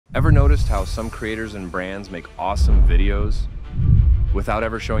Ever noticed how some creators and brands make awesome videos without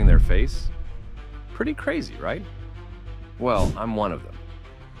ever showing their face? Pretty crazy, right? Well, I'm one of them.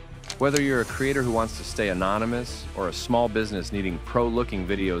 Whether you're a creator who wants to stay anonymous or a small business needing pro-looking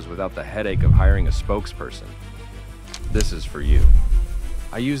videos without the headache of hiring a spokesperson, this is for you.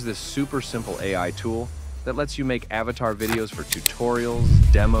 I use this super simple AI tool that lets you make avatar videos for tutorials,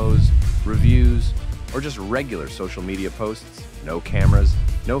 demos, reviews, or just regular social media posts. No cameras,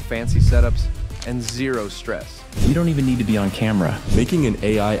 no fancy setups, and zero stress. You don't even need to be on camera. Making an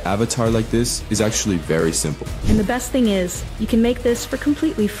AI avatar like this is actually very simple. And the best thing is, you can make this for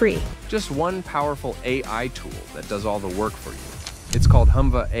completely free. Just one powerful AI tool that does all the work for you. It's called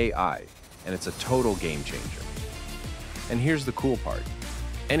HUMVA AI, and it's a total game changer. And here's the cool part.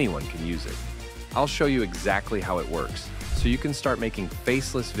 Anyone can use it. I'll show you exactly how it works, so you can start making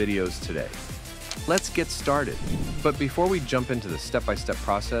faceless videos today. Let's get started. But before we jump into the step-by-step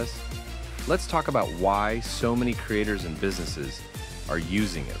process, let's talk about why so many creators and businesses are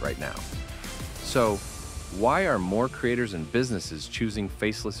using it right now. So, why are more creators and businesses choosing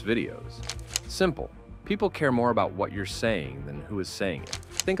faceless videos? Simple. People care more about what you're saying than who is saying it.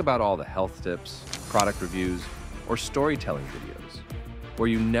 Think about all the health tips, product reviews, or storytelling videos, where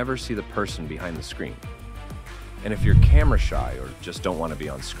you never see the person behind the screen. And if you're camera shy or just don't want to be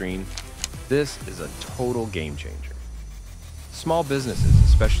on screen, this is a total game changer. Small businesses,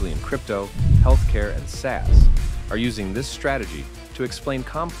 especially in crypto, healthcare, and SaaS, are using this strategy to explain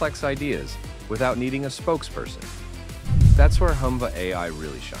complex ideas without needing a spokesperson. That's where HUMVA AI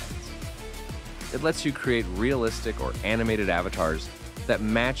really shines. It lets you create realistic or animated avatars that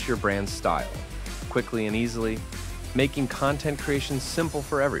match your brand's style, quickly and easily, making content creation simple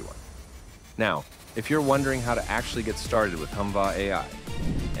for everyone. Now, if you're wondering how to actually get started with HUMVA AI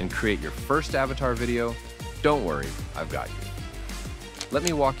and create your first avatar video, don't worry, I've got you. Let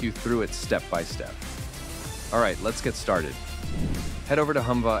me walk you through it step by step. All right, let's get started. Head over to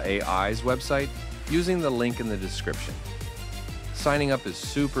HUMVA AI's website using the link in the description. Signing up is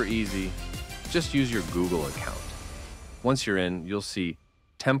super easy. Just use your Google account. Once you're in, you'll see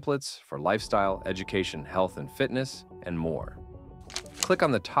templates for lifestyle, education, health and fitness, and more. Click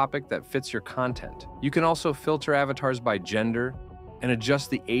on the topic that fits your content. You can also filter avatars by gender and adjust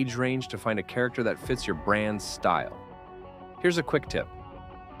the age range to find a character that fits your brand's style. Here's a quick tip.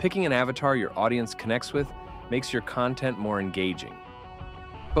 Picking an avatar your audience connects with makes your content more engaging.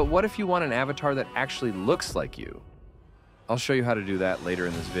 But what if you want an avatar that actually looks like you? I'll show you how to do that later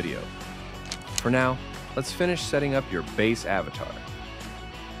in this video. For now, let's finish setting up your base avatar.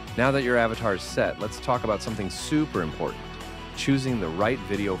 Now that your avatar is set, let's talk about something super important, choosing the right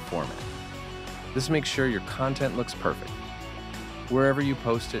video format. This makes sure your content looks perfect. Wherever you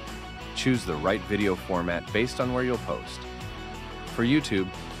post it, choose the right video format based on where you'll post. For YouTube,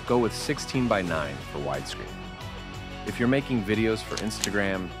 go with 16:9 for widescreen. If you're making videos for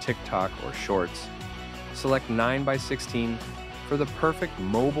Instagram, TikTok, or Shorts, select 9:16 for the perfect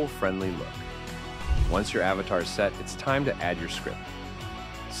mobile-friendly look. Once your avatar is set, it's time to add your script.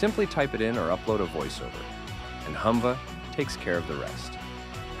 Simply type it in or upload a voiceover, and HUMVA takes care of the rest.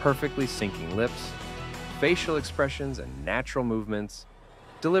 Perfectly syncing lips, facial expressions, and natural movements,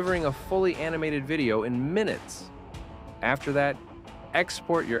 delivering a fully animated video in minutes. After that,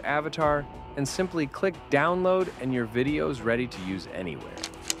 export your avatar and simply click download and your video is ready to use anywhere.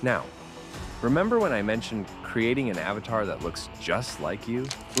 Now, remember when I mentioned creating an avatar that looks just like you?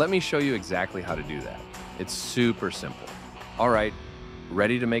 Let me show you exactly how to do that. It's super simple. All right,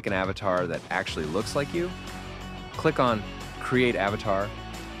 ready to make an avatar that actually looks like you? Click on Create Avatar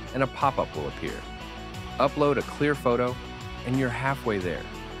and a pop-up will appear. Upload a clear photo and you're halfway there.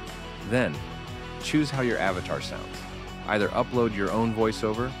 Then, choose how your avatar sounds. Either upload your own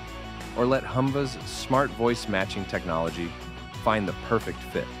voiceover or let HUMVA's smart voice matching technology find the perfect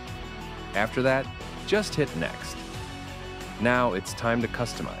fit. After that, just hit Next. Now it's time to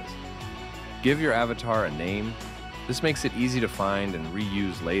customize. Give your avatar a name. This makes it easy to find and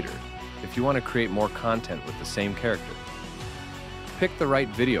reuse later if you want to create more content with the same character. Pick the right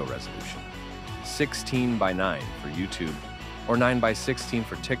video resolution, 16:9 for YouTube or 9:16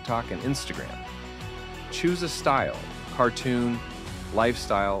 for TikTok and Instagram. Choose a style, cartoon,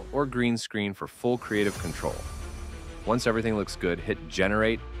 lifestyle, or green screen for full creative control. Once everything looks good, hit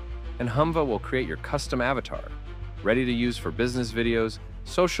Generate, and HUMVA will create your custom avatar, ready to use for business videos,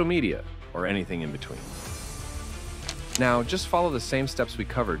 social media, or anything in between. Now, just follow the same steps we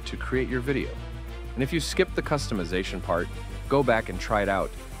covered to create your video. And if you skip the customization part, go back and try it out.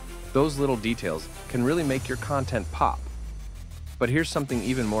 Those little details can really make your content pop. But here's something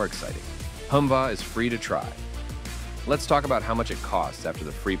even more exciting. HUMVA is free to try. Let's talk about how much it costs after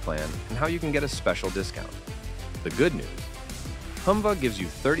the free plan and how you can get a special discount. The good news: HUMVA gives you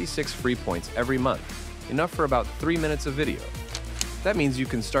 36 free points every month, enough for about 3 minutes of video. That means you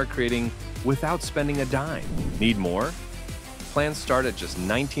can start creating without spending a dime. Need more? Plans start at just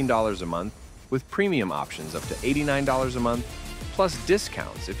 $19 a month, with premium options up to $89 a month, plus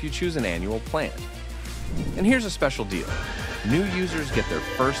discounts if you choose an annual plan. And here's a special deal. New users get their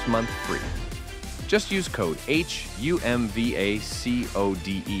first month free. Just use code HUMVACODE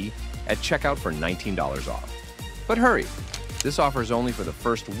at checkout for $19 off. But hurry, this offer is only for the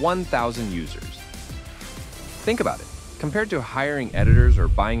first 1,000 users. Think about it. Compared to hiring editors or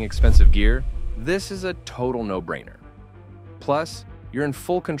buying expensive gear, this is a total no-brainer. Plus, you're in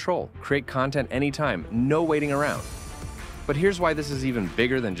full control. Create content anytime, no waiting around. But here's why this is even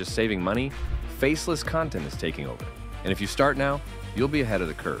bigger than just saving money. Faceless content is taking over. And if you start now, you'll be ahead of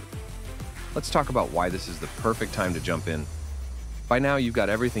the curve. Let's talk about why this is the perfect time to jump in. By now, you've got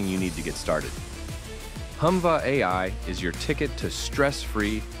everything you need to get started. HUMVA AI is your ticket to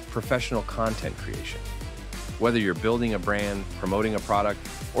stress-free, professional content creation. Whether you're building a brand, promoting a product,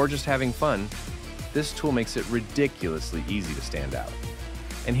 or just having fun, this tool makes it ridiculously easy to stand out.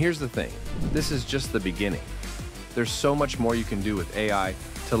 And here's the thing, this is just the beginning. There's so much more you can do with AI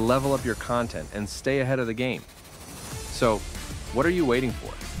to level up your content and stay ahead of the game. So, what are you waiting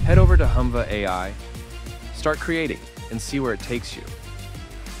for? Head over to HUMVA AI, start creating, and see where it takes you.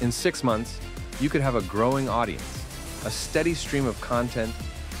 In 6 months, you could have a growing audience, a steady stream of content,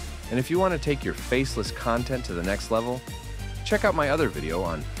 and if you want to take your faceless content to the next level, check out my other video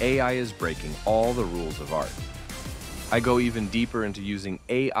on AI is breaking all the rules of art. I go even deeper into using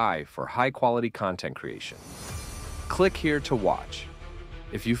AI for high-quality content creation. Click here to watch.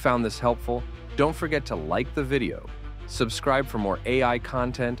 If you found this helpful, don't forget to like the video, subscribe for more AI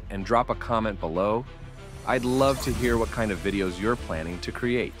content, and drop a comment below. I'd love to hear what kind of videos you're planning to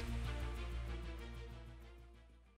create.